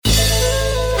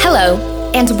Hello,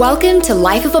 and welcome to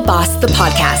Life of a Boss, the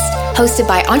podcast, hosted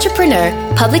by entrepreneur,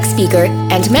 public speaker,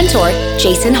 and mentor,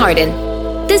 Jason Harden.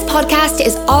 This podcast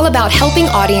is all about helping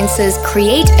audiences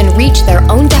create and reach their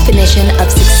own definition of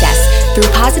success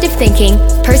through positive thinking,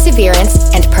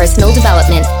 perseverance, and personal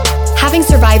development. Having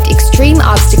survived extreme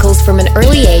obstacles from an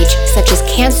early age, such as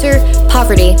cancer,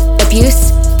 poverty,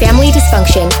 abuse, family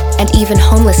dysfunction, and even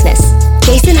homelessness,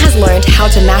 Jason has learned how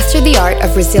to master the art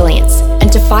of resilience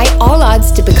and defy all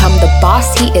odds to become the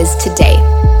boss he is today.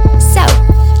 So,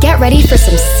 get ready for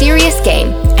some serious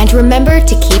game and remember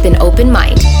to keep an open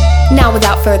mind. Now,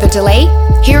 without further delay,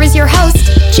 here is your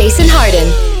host, Jason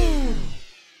Harden.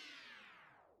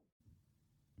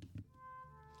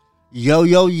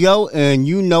 Yo, and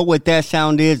you know what that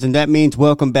sound is, and that means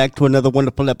welcome back to another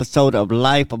wonderful episode of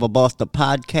Life of a Boss, the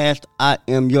podcast. I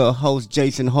am your host,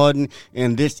 Jason Harden,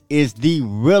 and this is the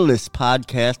realest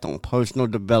podcast on personal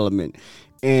development.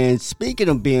 And speaking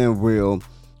of being real,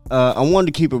 I wanted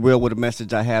to keep it real with a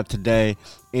message I have today,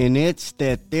 and it's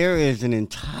that there is an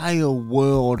entire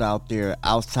world out there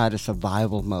outside of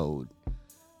survival mode.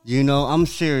 You know, I'm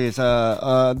serious.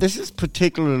 This is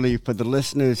particularly for the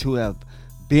listeners who have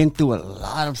been through a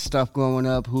lot of stuff growing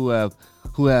up, who have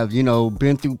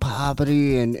been through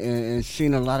poverty and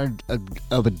seen a lot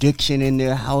of addiction in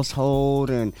their household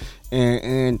and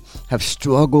have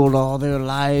struggled all their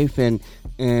life and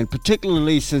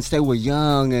particularly since they were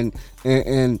young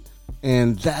and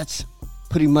that's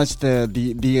pretty much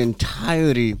the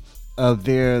entirety of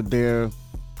their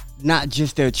not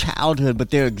just their childhood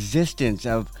but their existence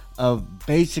of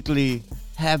basically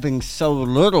having so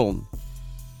little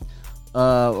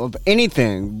of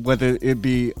anything, whether it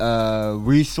be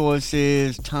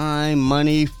resources, time,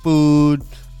 money, food,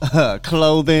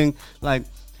 clothing. Like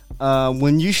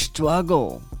when you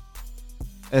struggle,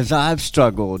 as I've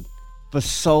struggled for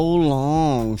so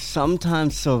long,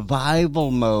 sometimes survival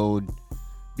mode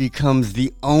becomes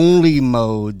the only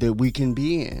mode that we can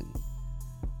be in.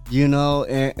 You know,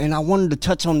 and I wanted to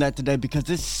touch on that today because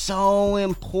it's so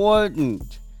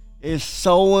important. It's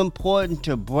so important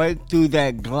to break through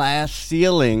that glass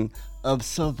ceiling of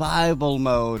survival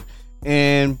mode.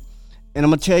 And I'm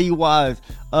going to tell you why.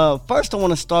 First, I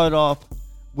want to start off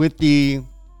with the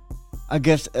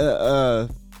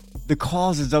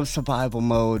causes of survival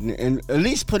mode. And at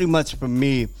least pretty much for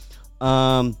me,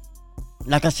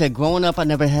 like I said, growing up, I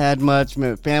never had much.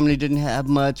 My family didn't have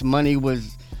much. Money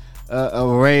was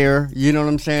rare. You know what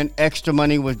I'm saying? Extra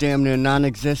money was damn near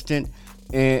non-existent.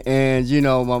 And you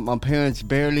know, my parents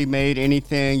barely made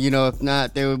anything. You know, if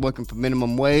not, they were working for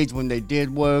minimum wage when they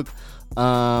did work.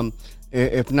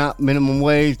 If not minimum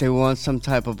wage, they were on some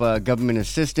type of government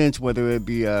assistance, whether it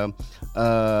be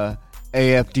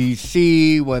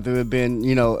AFDC, whether it been,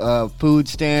 food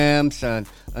stamps and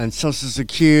Social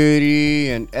Security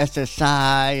and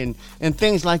SSI and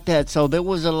things like that. So there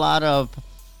was a lot of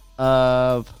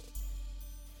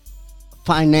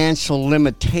financial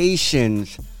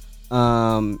limitations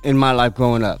in my life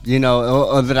growing up,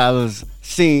 or that I was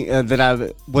seeing, that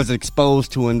I was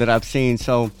exposed to and that I've seen.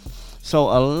 So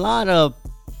a lot of,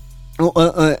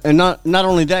 and not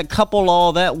only that, couple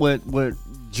all that with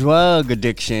drug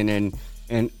addiction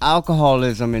and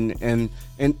alcoholism and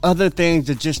other things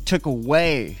that just took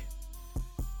away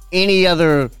any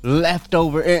other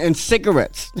leftover, and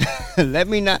cigarettes. I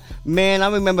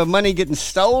remember money getting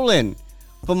stolen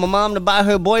for my mom to buy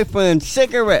her boyfriend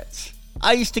cigarettes.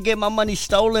 I used to get my money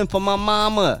stolen from my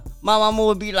mama. My mama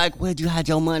would be like, "Where'd you hide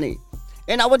your money?"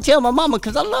 And I would tell my mama,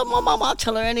 because I love my mama. I'll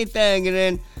tell her anything. And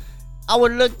then I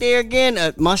would look there again,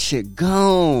 my shit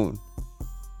gone.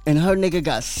 And her nigga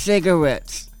got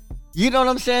cigarettes. You know what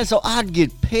I'm saying? So I'd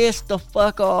get pissed the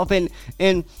fuck off. And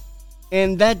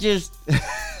that just,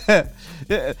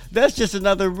 that's just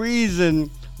another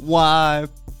reason why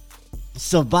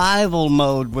survival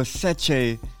mode was such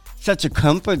a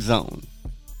comfort zone.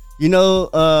 You know,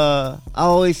 I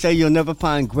always say you'll never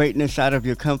find greatness out of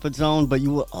your comfort zone, but you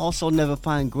will also never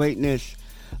find greatness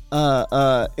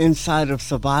inside of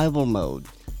survival mode.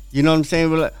 You know what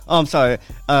I'm saying?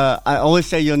 I always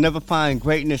say you'll never find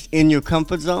greatness in your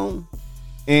comfort zone,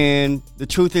 and the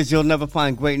truth is you'll never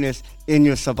find greatness in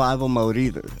your survival mode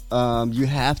either. You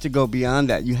have to go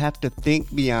beyond that. You have to think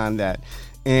beyond that.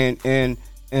 And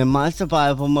my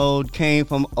survival mode came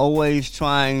from always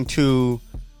trying to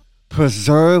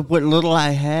preserve what little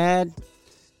I had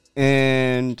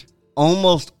and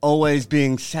almost always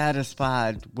being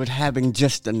satisfied with having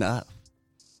just enough.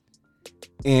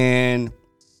 And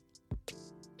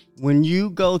when you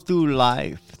go through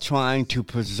life trying to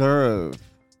preserve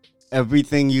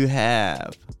everything you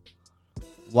have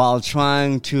while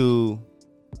trying to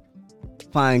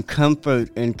find comfort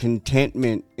and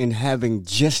contentment in having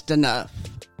just enough,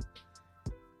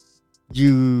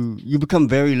 you become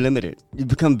very limited. You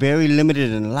become very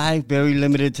limited in life, very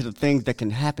limited to the things that can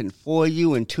happen for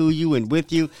you and to you and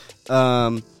with you.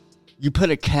 You put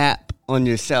a cap on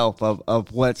yourself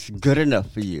of what's good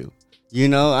enough for you. You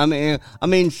know, I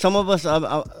mean, some of us,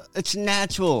 it's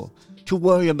natural to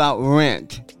worry about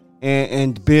rent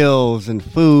and bills and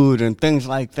food and things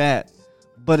like that.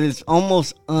 But it's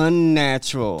almost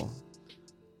unnatural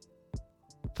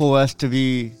for us to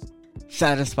be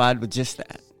satisfied with just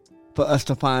that. For us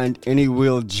to find any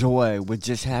real joy with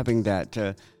just having that.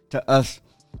 For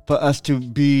us to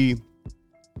be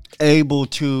able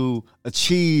to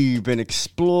achieve and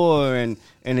explore and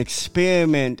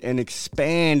experiment and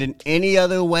expand in any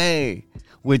other way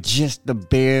with just the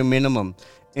bare minimum.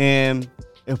 And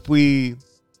if we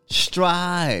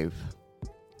strive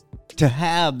to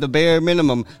have the bare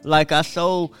minimum, like I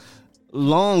so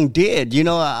long did, you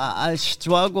know, I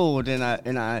struggled and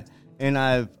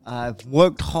I've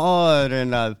worked hard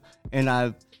and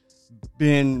I've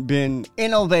been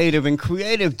innovative and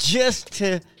creative just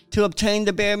to obtain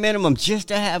the bare minimum, just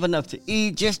to have enough to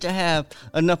eat, just to have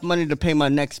enough money to pay my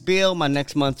next bill, my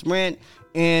next month's rent.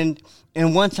 And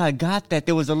once I got that,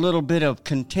 there was a little bit of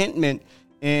contentment,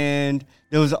 and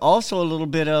there was also a little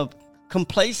bit of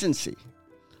complacency.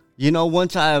 You know,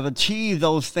 once I have achieved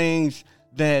those things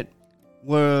that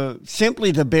were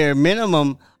simply the bare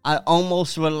minimum, I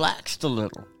almost relaxed a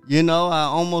little. You know, I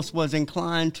almost was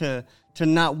inclined to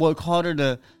not work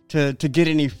harder to get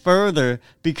any further,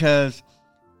 because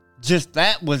just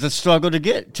that was a struggle to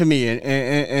get to me.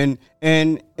 And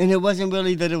it wasn't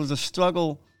really that it was a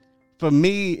struggle for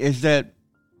me, is that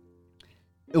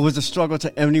it was a struggle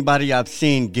to anybody I've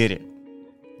seen get it.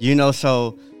 You know,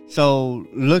 so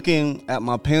looking at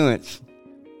my parents,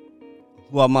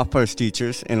 who are my first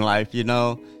teachers in life, you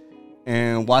know,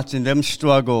 and watching them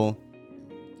struggle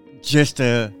just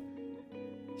to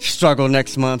struggle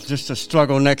next month, just to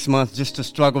struggle next month, just to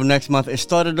struggle next month, it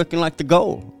started looking like the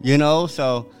goal, you know?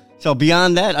 So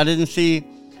beyond that, I didn't see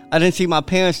my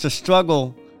parents to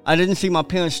struggle. I didn't see my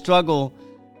parents struggle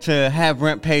to have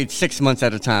rent paid 6 months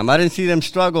at a time. I didn't see them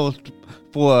struggle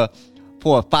for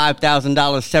 $5,000,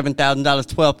 $7,000,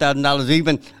 $12,000,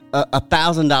 even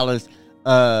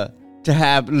 $1,000 to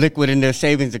have liquid in their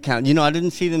savings account. You know, I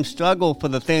didn't see them struggle for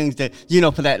the things that, you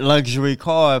know, for that luxury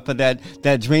car, for that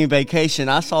dream vacation.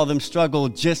 I saw them struggle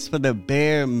just for the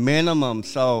bare minimum.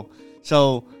 So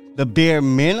the bare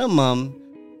minimum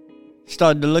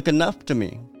started to look enough to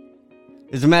me.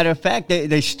 As a matter of fact,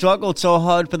 they struggled so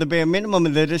hard for the bare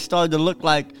minimum that it started to look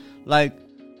like a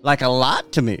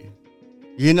lot to me.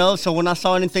 You know, so when I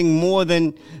saw anything more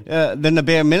than the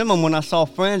bare minimum, when I saw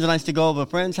friends, and I used to go over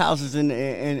friends' houses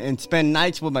and spend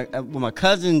nights with my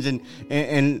cousins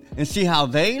and see how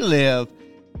they live,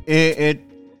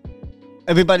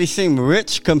 everybody seemed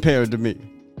rich compared to me,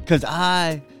 because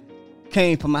I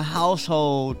came from a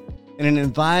household in an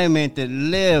environment that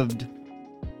lived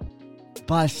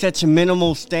by such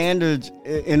minimal standards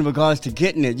in regards to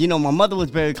getting it. You know, my mother was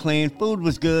very clean, food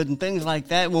was good, and things like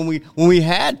that when we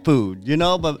had food, you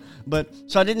know, but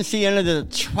so I didn't see any of the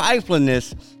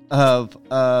triflingness of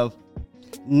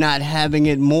not having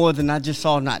it more than I just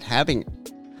saw not having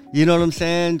it. You know what I'm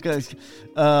saying? Because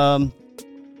and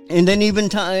then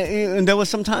and there was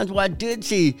some times where I did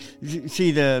see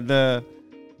the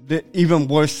even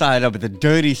worse side of it, the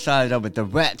dirty side of it, the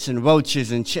rats and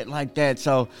roaches and shit like that.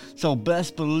 So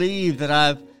best believe that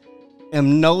I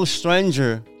am no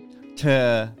stranger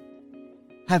to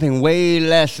having way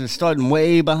less and starting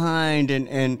way behind,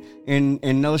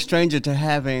 and no stranger to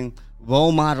having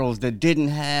role models that didn't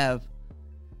have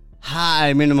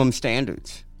high minimum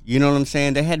standards. You know what I'm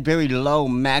saying? They had very low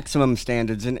maximum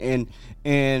standards, and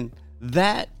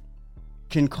that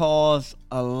can cause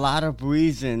a lot of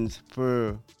reasons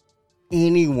for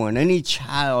anyone, any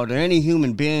child, or any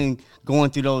human being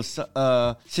going through those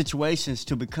situations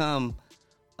to become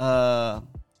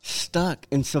stuck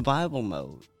in survival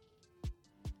mode.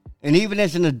 And even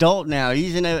as an adult now,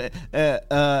 even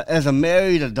as a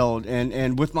married adult,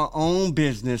 and with my own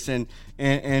business and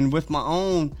with my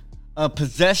own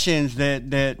possessions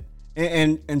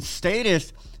and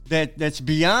status that's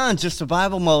beyond just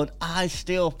survival mode, I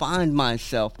still find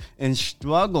myself and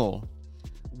struggle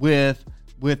with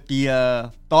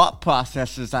the thought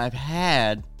processes I've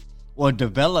had or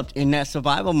developed in that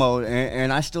survival mode,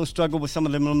 and I still struggle with some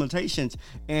of the limitations.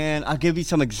 And I'll give you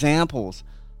some examples.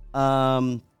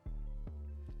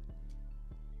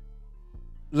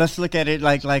 Let's look at it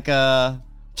like trying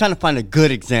to find a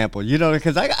good example, you know,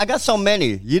 because I got so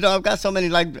many, you know, I've got so many,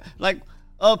 like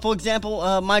for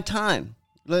example, my time.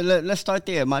 Let's start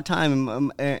there. My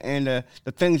time and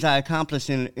the things I accomplish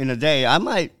in a day. I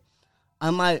might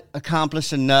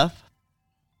accomplish enough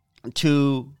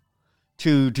to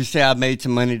say I made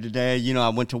some money today. You know, I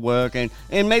went to work and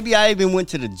maybe I even went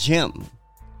to the gym.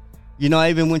 You know,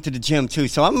 I even went to the gym too.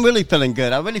 So I'm really feeling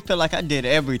good. I really feel like I did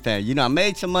everything. You know, I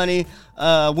made some money,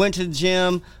 went to the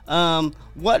gym.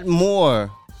 What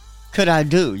more could I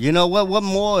do? You know, what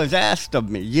more is asked of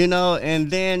me? You know,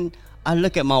 and then I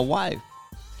look at my wife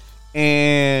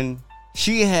and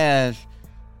she has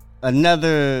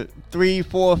another 3,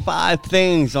 4, 5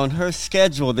 things on her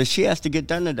schedule that she has to get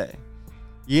done today.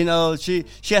 You know, she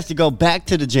has to go back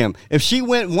to the gym. If she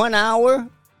went 1 hour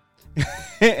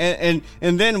and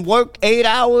then worked 8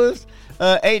 hours,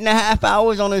 8.5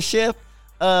 hours on her shift,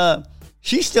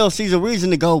 she still sees a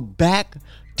reason to go back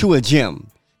to a gym.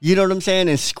 You know what I'm saying?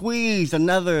 And squeeze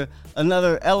another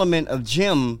element of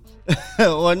gym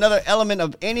or another element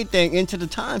of anything into the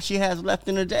time she has left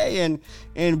in the day.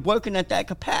 And working at that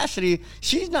capacity,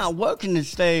 she's not working to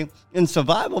stay in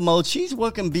survival mode. She's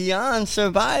working beyond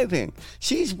surviving.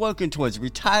 She's working towards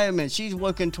retirement. She's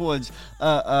working towards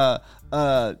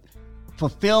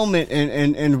fulfillment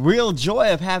and real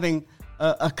joy of having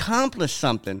accomplished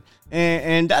something.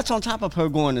 And that's on top of her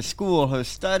going to school, her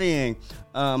studying,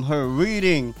 her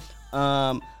reading,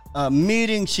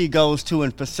 meetings she goes to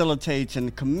and facilitates, and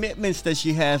the commitments that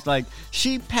she has. Like,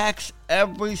 she packs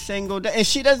every single day, and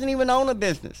she doesn't even own a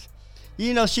business.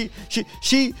 You know, she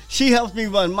helps me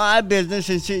run my business,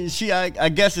 and she I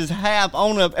guess is half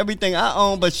owner of everything I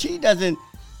own, but she doesn't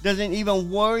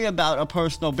even worry about a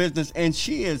personal business, and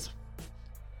she is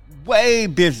way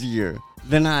busier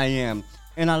than I am.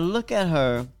 And I look at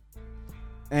her,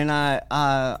 and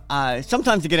I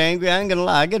sometimes get angry. I ain't gonna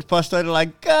lie. I get frustrated.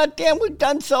 Like, God damn, we've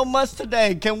done so much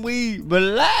today. Can we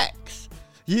relax?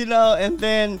 You know. And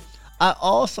then I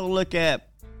also look at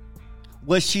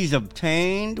what she's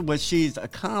obtained, what she's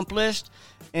accomplished,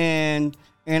 and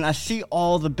I see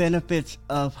all the benefits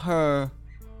of her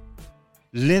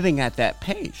living at that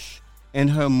pace and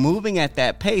her moving at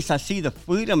that pace. I see the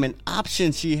freedom and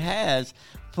options she has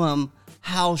from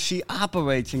how she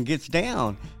operates and gets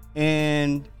down.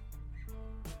 And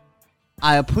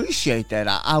I appreciate that.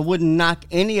 I wouldn't knock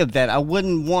any of that. I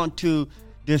wouldn't want to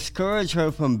discourage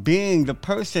her from being the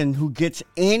person who gets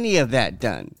any of that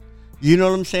done. You know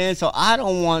what I'm saying? So I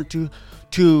don't want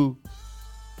to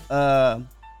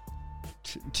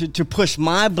push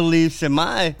my beliefs and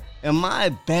my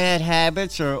bad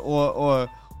habits or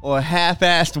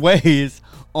half-assed ways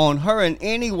on her in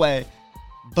any way.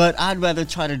 But I'd rather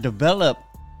try to develop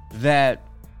that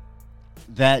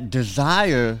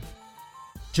desire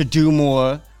to do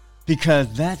more,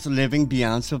 because that's living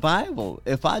beyond survival.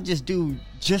 If I just do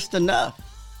just enough,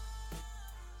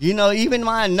 you know, even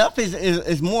my enough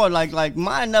is more like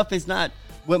my enough is not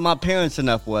what my parents'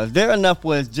 enough was. Their enough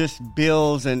was just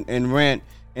bills and rent,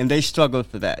 and they struggled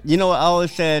for that. You know, I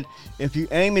always said, if you're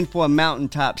aiming for a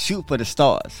mountaintop, shoot for the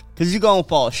stars, because you're going to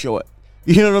fall short.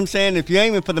 You know what I'm saying? If you're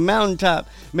aiming for the mountaintop,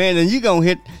 man, then you're gonna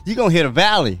hit a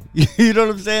valley. You know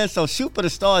what I'm saying? So shoot for the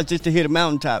stars just to hit a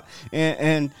mountaintop.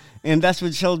 And that's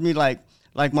what shows me, like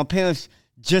my parents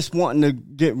just wanting to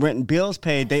get rent and bills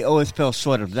paid, they always fell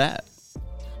short of that.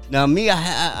 Now me,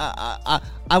 I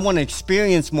want to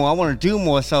experience more. I want to do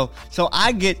more. So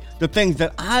I get the things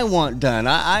that I want done.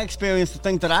 I experience the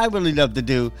things that I really love to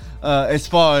do, as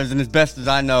far as and as best as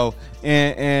I know.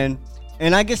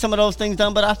 And I get some of those things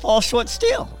done, but I fall short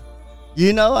still.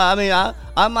 You know, I mean,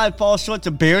 I might fall short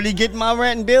to barely get my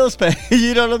rent and bills paid.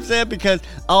 You know what I'm saying? Because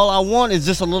all I want is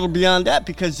just a little beyond that,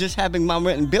 because just having my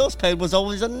rent and bills paid was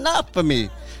always enough for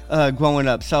me growing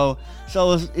up. So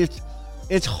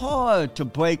it's hard to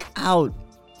break out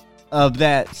of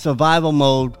that survival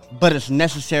mode, but it's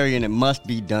necessary and it must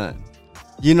be done.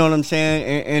 You know what I'm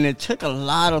saying? And it took a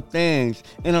lot of things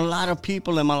and a lot of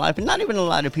people in my life, and not even a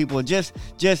lot of people, just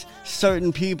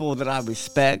certain people that I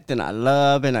respect and I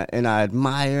love and I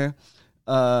admire,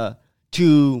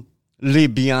 to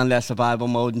live beyond that survival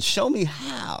mode and show me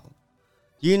how,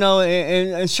 you know,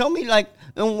 and show me like,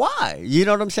 and why, you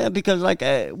know what I'm saying? Because like,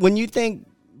 when you think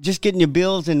just getting your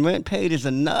bills and rent paid is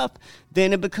enough,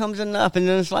 then it becomes enough. And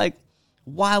then it's like,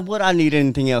 why would I need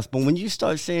anything else? But when you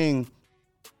start seeing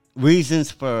reasons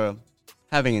for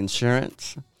having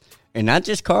insurance, and not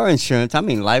just car insurance, I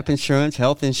mean life insurance,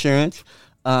 health insurance,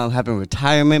 having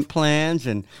retirement plans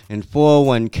and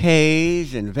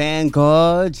 401ks and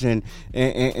Vanguards and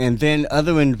then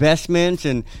other investments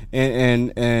and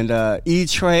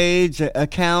E-Trades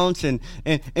accounts and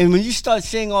when you start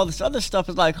seeing all this other stuff,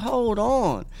 it's like, hold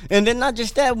on. And then not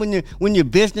just that, when your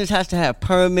business has to have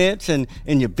permits and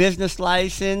your business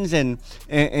license and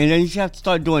then you have to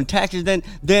start doing taxes,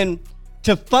 then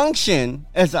to function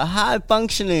as a high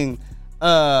functioning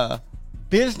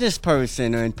business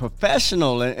person and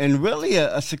professional and really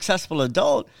a successful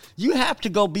adult, you have to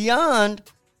go beyond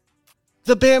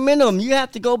the bare minimum. You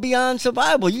have to go beyond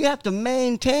survival. You have to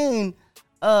maintain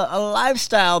a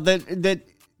lifestyle that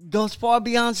goes far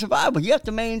beyond survival. You have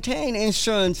to maintain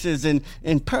insurances and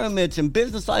permits and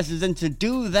business licenses. And to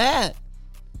do that,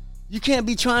 you can't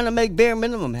be trying to make bare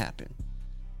minimum happen.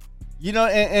 You know,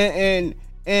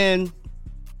 and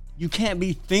you can't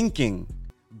be thinking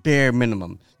bare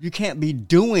minimum. You can't be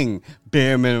doing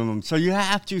bare minimum. So you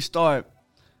have to start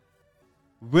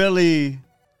really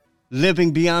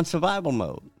living beyond survival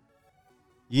mode.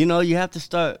 You know, you have to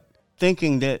start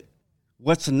thinking that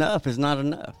what's enough is not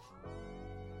enough.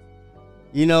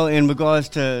 You know, in regards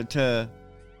to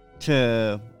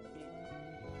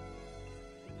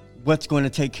what's going to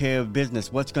take care of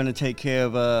business, what's going to take care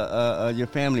of your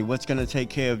family, what's going to take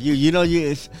care of you. You know,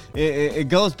 it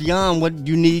goes beyond what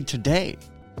you need today.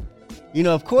 You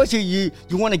know, of course, you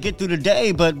want to get through the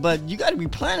day, but you got to be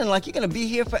planning like you're going to be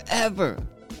here forever.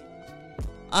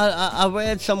 I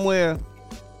read somewhere,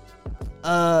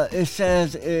 it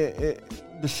says,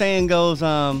 the saying goes,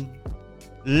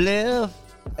 live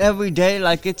every day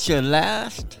like it's your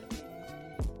last,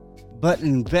 but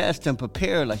invest and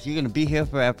prepare like you're going to be here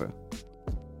forever.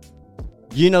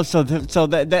 You know, so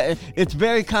that it's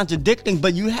very contradicting,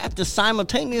 but you have to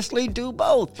simultaneously do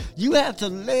both. You have to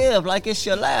live like it's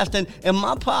your last. And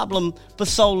my problem for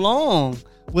so long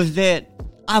was that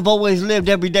I've always lived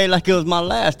every day like it was my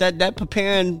last. That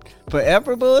preparing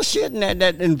forever bullshit and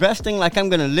that investing like I'm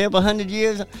going to live 100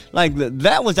 years, like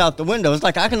that was out the window. It's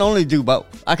like I can only do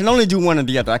both. I can only do one or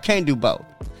the other. I can't do both.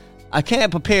 I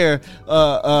can't prepare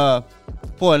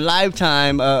for a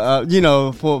lifetime, you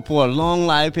know, for a long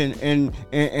life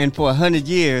and for 100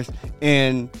 years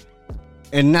and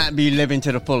not be living to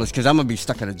the fullest, because I'm gonna be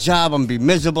stuck at a job. I'm gonna be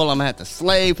miserable. I'm gonna have to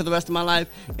slave for the rest of my life.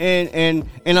 And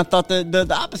I thought the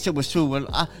opposite was true.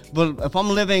 But if I'm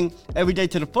living every day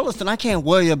to the fullest, then I can't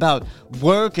worry about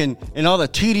work and all the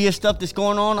tedious stuff that's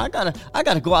going on. I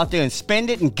gotta go out there and spend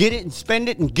it and get it and spend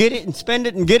it and get it and spend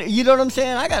it and get it. You know what I'm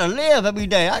saying? I gotta live every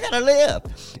day. I gotta live.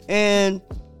 And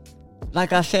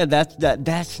like I said,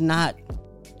 that's not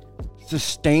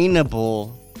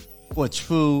sustainable for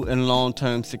true and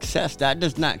long-term success. That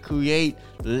does not create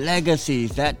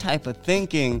legacies. That type of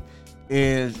thinking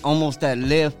is almost that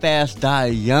live fast, die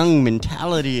young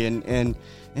mentality, and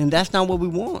that's not what we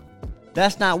want.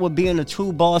 That's not what being a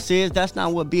true boss is. That's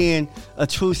not what being a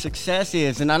true success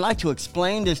is. And I'd like to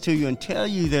explain this to you and tell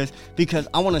you this because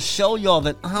I want to show y'all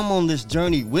that I'm on this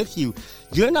journey with you.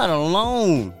 You're not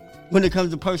alone when it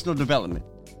comes to personal development.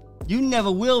 You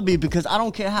never will be, because I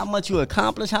don't care how much you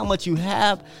accomplish, how much you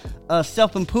have.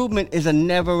 Self-improvement is a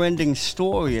never-ending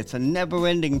story. It's a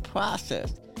never-ending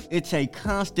process. It's a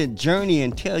constant journey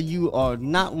until you are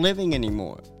not living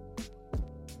anymore.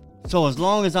 So as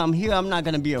long as I'm here, I'm not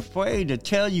going to be afraid to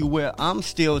tell you where I'm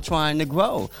still trying to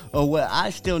grow or where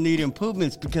I still need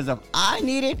improvements, because if I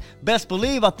need it, best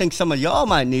believe I think some of y'all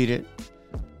might need it.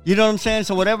 You know what I'm saying?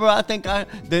 So whatever I think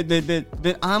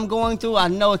that I'm going through, I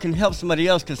know it can help somebody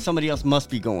else, because somebody else must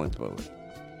be going through it.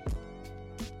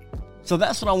 So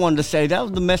that's what I wanted to say. That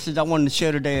was the message I wanted to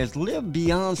share today, is live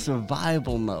beyond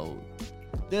survival mode.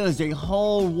 There is a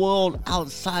whole world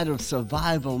outside of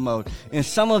survival mode. And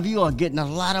some of you are getting a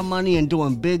lot of money and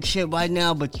doing big shit right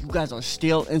now, but you guys are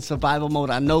still in survival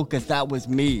mode. I know, because that was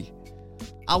me.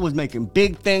 I was making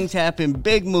big things happen,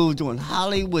 big moves, doing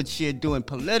Hollywood shit, doing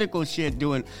political shit,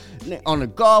 doing on the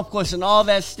golf course and all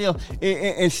that still,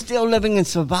 and still living in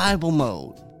survival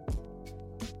mode.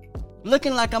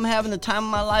 Looking like I'm having the time of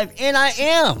my life, and I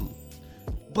am.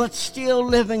 But still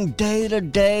living day to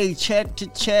day, check to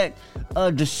check,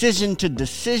 decision to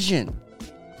decision,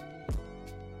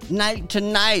 night to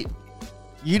night.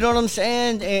 You know what I'm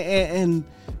saying? And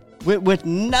with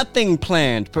nothing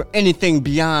planned for anything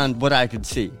beyond what I could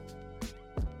see.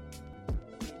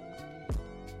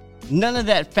 None of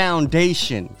that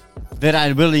foundation that I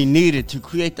really needed to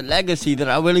create the legacy that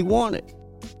I really wanted.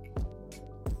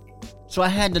 So I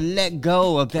had to let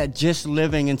go of that just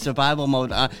living in survival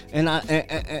mode, and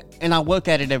I work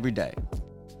at it every day,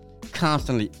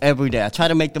 constantly, every day. I try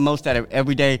to make the most out of it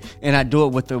every day, and I do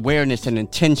it with awareness and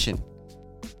intention.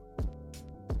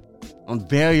 I'm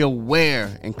very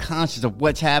aware and conscious of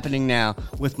what's happening now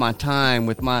with my time,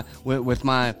 with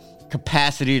my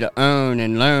capacity to earn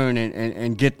and learn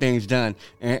and get things done.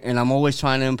 And I'm always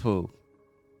trying to improve.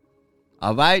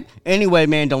 All right? Anyway,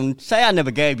 man, don't say I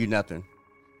never gave you nothing.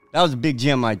 That was a big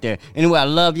gem right there. Anyway, I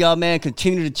love y'all, man.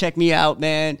 Continue to check me out,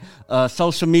 man.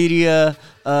 Social media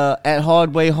at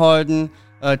Hardway Harden.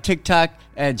 TikTok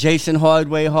at Jason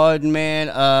Hardway Harden,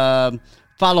 man.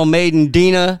 Follow Maiden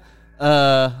Dina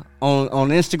on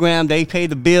Instagram. They pay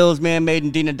the bills, man.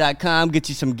 MaidenDina.com. Get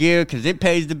you some gear because it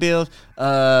pays the bills.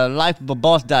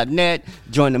 LifeOfABoss.net.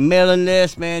 Join the mailing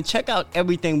list, man. Check out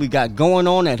everything we got going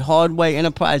on at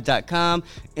HardwayEnterprise.com.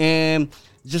 And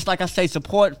just like I say,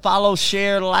 support, follow,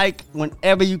 share, like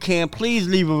whenever you can. Please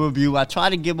leave a review. I try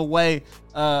to give away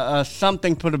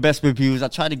something for the best reviews. I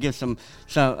try to give some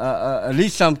at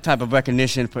least some type of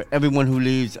recognition for everyone who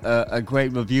leaves a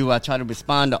great review. I try to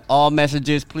respond to all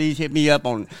messages. Please hit me up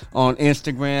on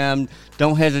Instagram.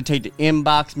 Don't hesitate to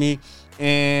inbox me.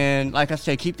 And like I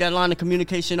said, keep that line of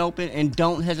communication open and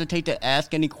don't hesitate to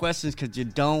ask any questions because you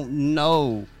don't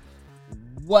know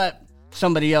what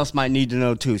somebody else might need to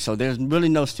know too. So there's really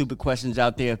no stupid questions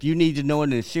out there. If you need to know it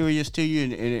and it's serious to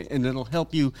you and it'll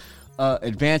help you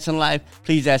advance in life,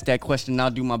 please ask that question and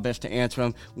I'll do my best to answer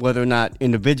them, whether or not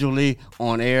individually,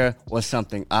 on air, or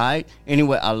something. All right?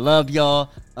 Anyway, I love y'all.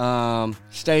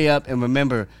 Stay up and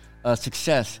remember,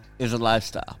 success is a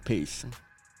lifestyle. Peace.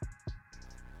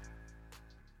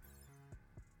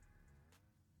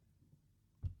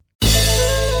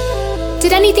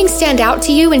 Did anything stand out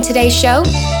to you in today's show?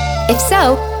 If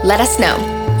so, let us know.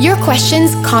 Your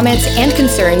questions, comments, and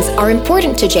concerns are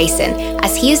important to Jason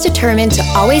as he is determined to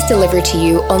always deliver to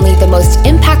you only the most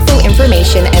impactful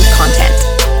information and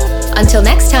content. Until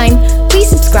next time, please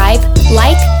subscribe,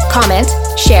 like, comment,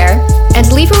 share,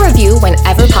 and leave a review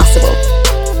whenever possible.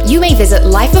 You may visit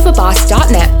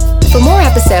lifeofaboss.net for more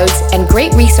episodes and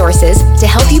great resources to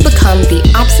help you become the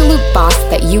absolute boss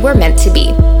that you were meant to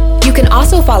be. You can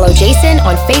also follow Jason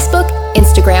on Facebook,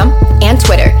 Instagram, and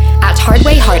Twitter at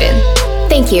Hardway Harden.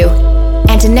 Thank you.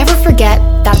 And never forget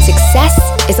that success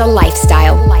is a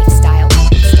lifestyle.